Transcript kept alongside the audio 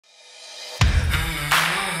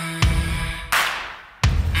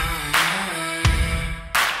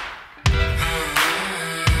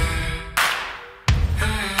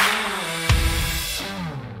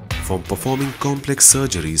from performing complex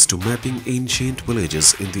surgeries to mapping ancient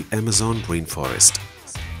villages in the Amazon rainforest,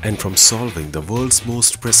 and from solving the world's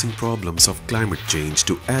most pressing problems of climate change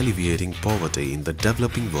to alleviating poverty in the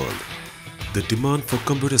developing world. The demand for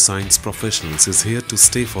computer science professionals is here to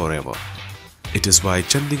stay forever. It is why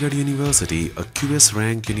Chandigarh University, a QS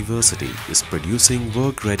rank university, is producing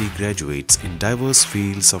work-ready graduates in diverse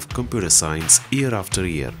fields of computer science year after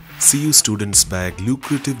year. CU students bag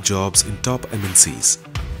lucrative jobs in top MNCs.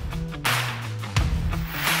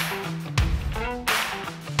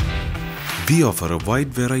 We offer a wide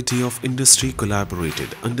variety of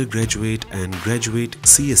industry-collaborated undergraduate and graduate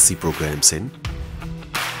CSE programs in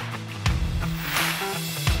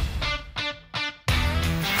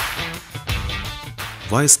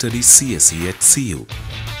Why study CSE at CU?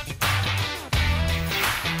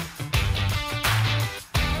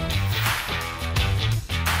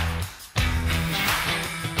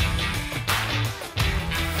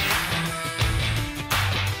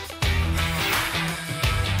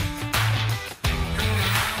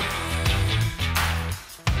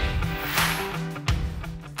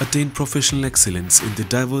 Attain professional excellence in the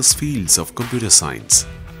diverse fields of computer science.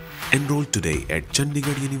 Enroll today at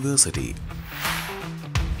Chandigarh University.